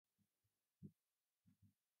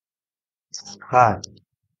Hi,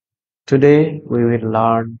 today we will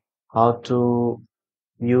learn how to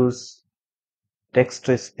use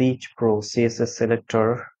text-to-speech Pro CSS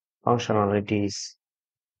selector functionalities.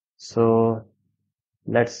 So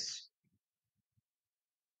let's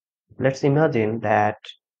let's imagine that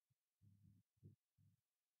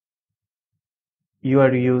you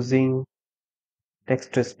are using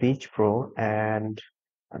text-to-speech Pro and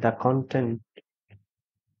the content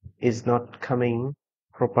is not coming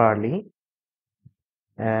properly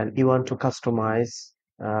and you want to customize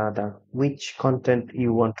the which content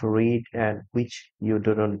you want to read and which you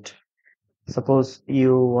don't. Suppose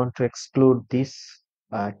you want to exclude this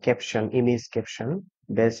image caption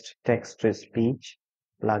based text to speech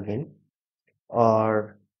plugin,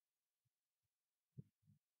 or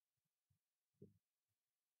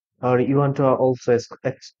you want to also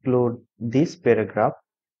exclude this paragraph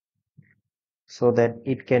so that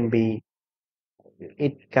it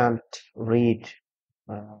can't read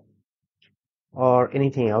uh, or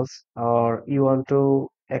anything else, or you want to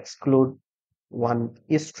exclude one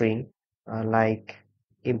string like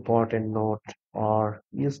important note or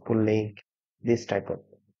useful link, this type of,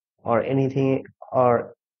 or anything,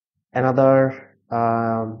 or another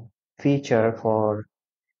feature for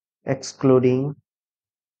excluding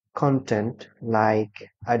content, like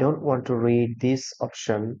I don't want to read this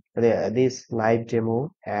option, this live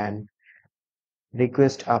demo and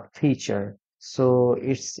request a feature. So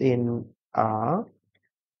it's in a,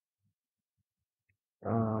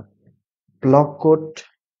 uh block code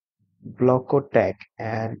tag,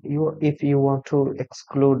 and if you want to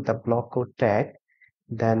exclude the block code tag,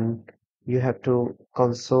 then you have to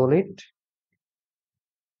console it,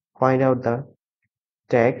 find out the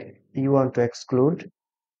tag you want to exclude,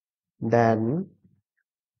 then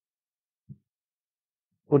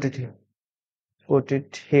put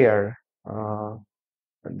it here, uh,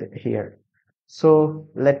 here. So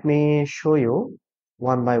let me show you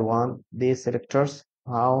one by one these selectors.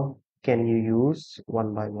 How can you use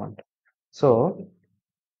one by one? So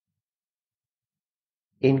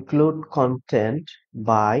include content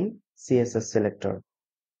by CSS selector.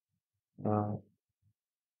 Uh,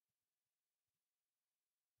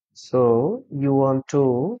 so you want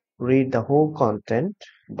to read the whole content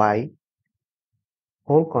by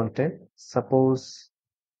whole content. Suppose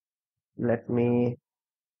let me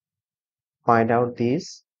find out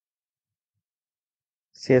this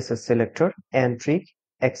CSS selector entry,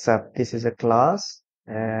 except this is a class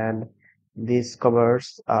and this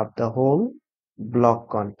covers up the whole block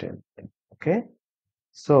content. Okay,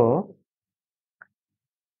 so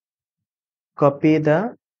copy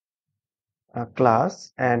the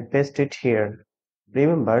class and paste it here.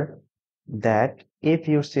 Remember that if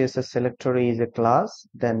your CSS selector is a class,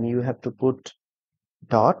 then you have to put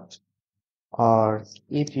dot, or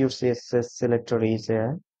if your CSS selector is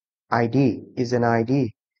a an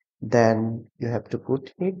ID, then you have to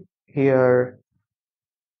put it here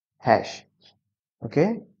hash.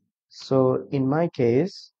 Okay, so in my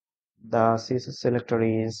case the CSS selector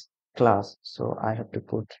is class, so I have to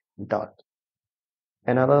put dot.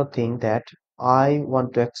 Another thing that I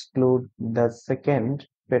want to exclude the second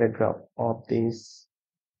paragraph of this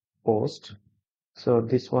post, so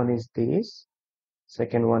this one is this,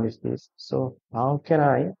 second one is this. So how can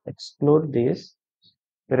I exclude this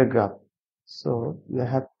paragraph? So you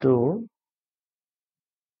have to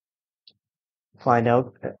find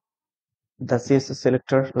out the CSS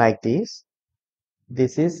selector like this.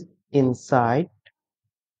 This is inside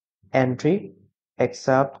entry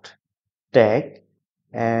except tag,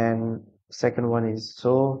 and second one is,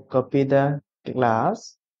 so copy the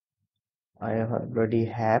class I already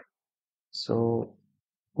have, so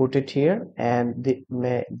put it here, and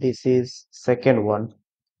this is second one,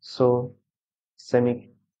 so semi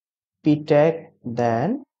p tag,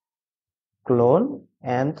 then clone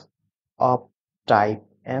nth of type.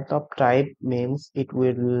 Nth of type means it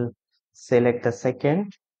will select the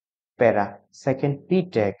second p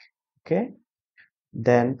tag. Okay,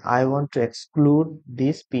 then I want to exclude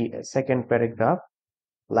this second paragraph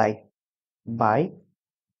like by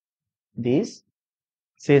this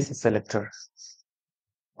CSS selector.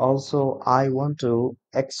 Also, I want to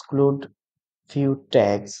exclude few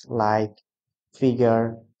tags like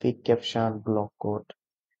figure, fig caption, block code,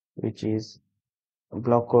 which is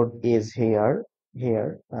block code is here,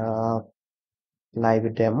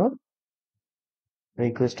 live demo,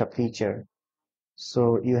 request a feature.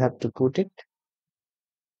 So you have to put it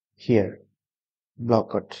here, block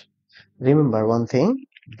code. Remember one thing,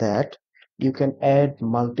 that you can add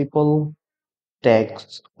multiple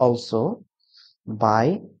tags also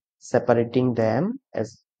by separating them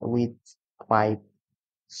as with 5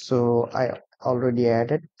 So I already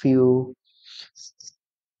added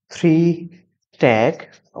three tag.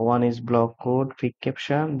 One is block code, quick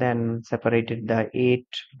caption, then separated the 8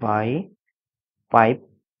 by 5.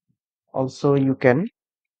 Also, you can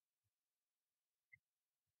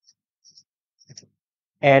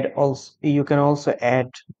also add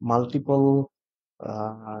multiple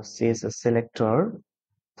CSS selector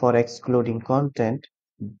for excluding content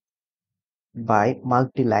by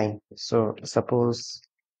multi-line. So suppose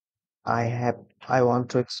I want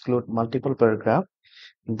to exclude multiple paragraph,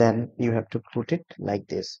 then you have to put it like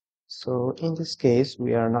this. So in this case,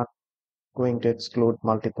 we are not going to exclude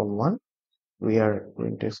multiple one. We are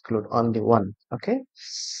going to exclude only one. Okay.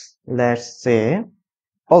 Let's say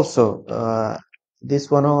also this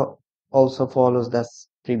one also follows the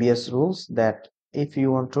previous rules that if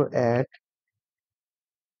you want to add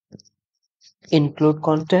include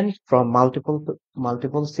content from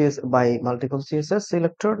multiple CS by multiple CSS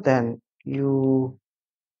selector, then you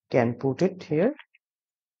can put it here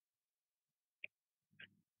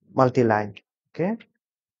multi-line. Okay,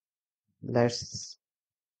 let's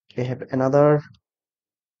we have another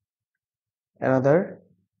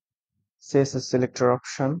CSS selector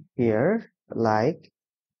option here, like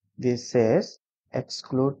this says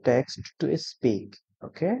exclude text to speak.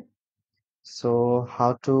 Okay, so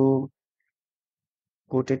how to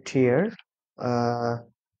put it here?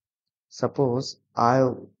 Suppose I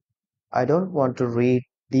don't want to read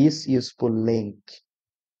this useful link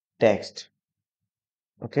text.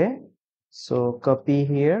 Okay, so copy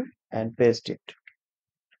here and paste it.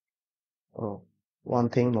 Oh, one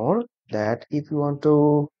thing more, that if you want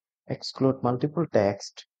to exclude multiple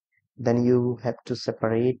text, then you have to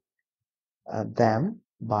separate them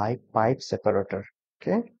by pipe separator.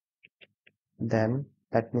 Okay, then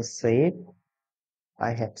let me save.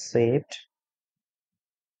 I have saved.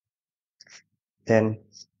 Then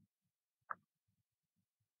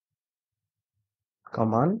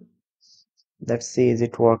come on, let's see, is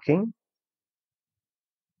it working?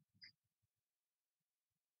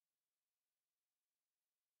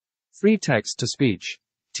 Free text-to-speech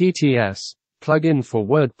 (TTS) plugin for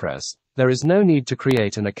WordPress. There is no need to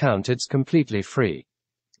create an account, it's completely free.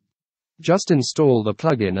 Just install the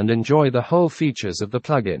plugin and enjoy the whole features of the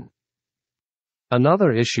plugin.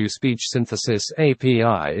 Another issue, speech synthesis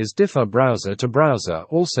API is differ browser to browser,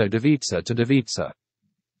 also devitsa to devitsa.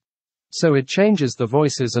 So it changes the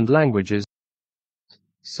voices and languages.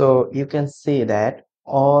 So you can see that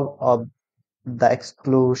all of the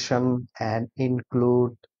exclusion and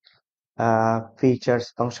include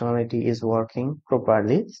features functionality is working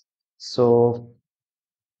properly. So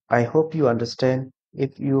I hope you understand.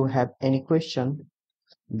 If you have any question,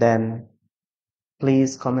 then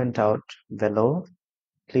please comment out below.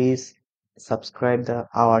 Please subscribe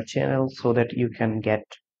our channel so that you can get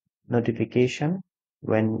notification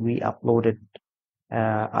when we uploaded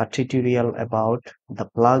a tutorial about the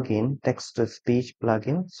plugin, text to speech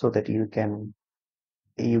plugin, so that you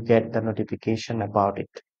get the notification about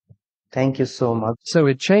it. Thank you so much. So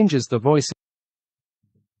it changes the voice